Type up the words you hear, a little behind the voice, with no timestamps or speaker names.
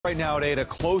Right now at 8, a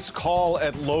close call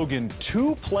at Logan.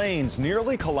 Two planes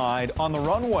nearly collide on the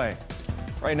runway.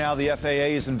 Right now, the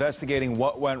FAA is investigating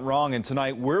what went wrong, and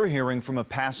tonight we're hearing from a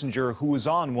passenger who was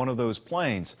on one of those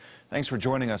planes. Thanks for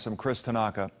joining us. I'm Chris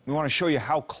Tanaka. We want to show you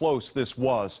how close this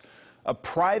was. A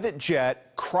private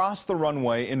jet crossed the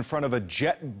runway in front of a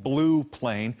JetBlue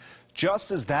plane just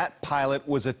as that pilot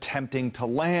was attempting to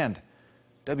land.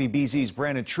 WBZ's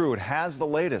Brandon Truitt has the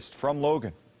latest from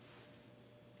Logan.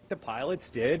 The pilots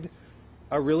did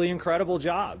a really incredible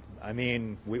job. I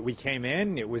mean, we came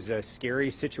in, it was a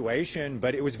scary situation,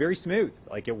 but it was very smooth.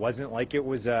 Like, it wasn't like it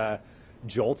was a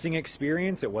jolting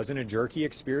experience. It wasn't a jerky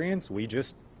experience. We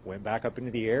just went back up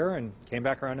into the air and came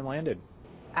back around and landed.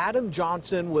 Adam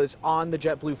Johnson was on the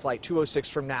JetBlue flight 206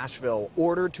 from Nashville,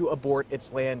 ordered to abort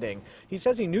its landing. He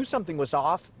says he knew something was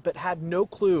off, but had no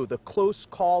clue the close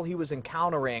call he was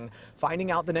encountering,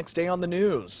 finding out the next day on the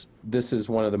news. This is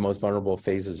one of the most vulnerable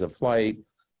phases of flight.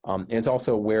 It's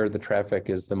also where the traffic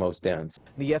is the most dense.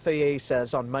 The FAA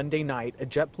says on Monday night, a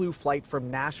JetBlue flight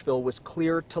from Nashville was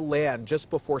cleared to land just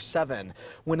before 7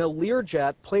 when a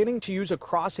Learjet planning to use a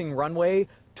crossing runway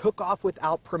took off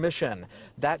without permission.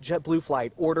 That JetBlue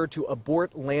flight ordered to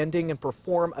abort landing and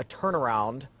perform a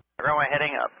turnaround. Runway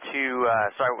heading up to,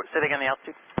 sitting on the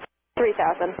altitude?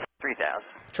 3,000. 3,000.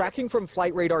 Tracking from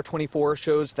Flight Radar 24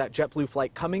 shows that JetBlue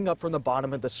flight coming up from the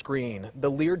bottom of the screen.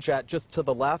 The Learjet just to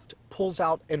the left pulls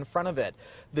out in front of it.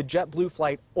 The JetBlue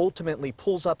flight ultimately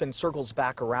pulls up and circles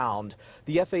back around.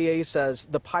 The FAA says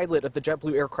the pilot of the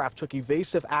JetBlue aircraft took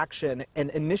evasive action and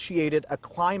initiated a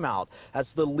climb out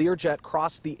as the Learjet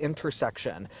crossed the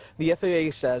intersection. The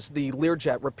FAA says the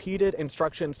Learjet repeated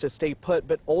instructions to stay put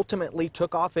but ultimately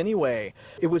took off anyway.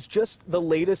 It was just the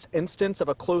latest instance of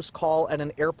a close call at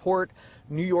an airport.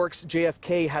 New York's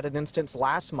JFK had an instance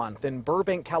last month, and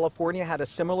Burbank, California had a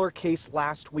similar case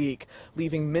last week,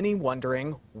 leaving many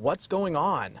wondering what's going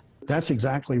on. That's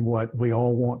exactly what we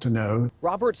all want to know.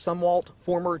 Robert Sumwalt,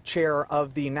 former chair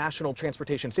of the National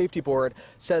Transportation Safety Board,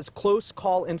 says close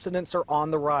call incidents are on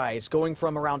the rise, going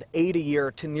from around 8 a year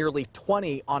to nearly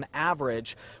 20 on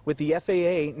average, with the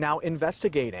FAA now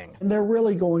investigating. And they're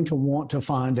really going to want to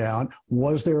find out,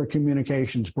 was there a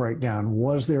communications breakdown?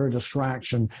 Was there a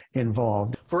distraction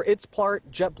involved? For its part,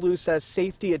 JetBlue says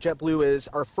safety at JetBlue is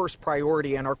our first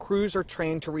priority, and our crews are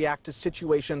trained to react to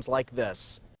situations like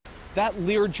this. That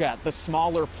Learjet, the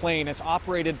smaller plane, is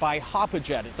operated by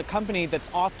Hoppajet. It's a company that's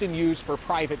often used for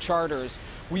private charters.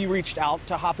 We reached out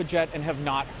to Hoppajet and have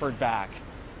not heard back.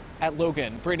 At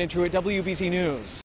Logan, Brandon Truitt, WBZ News.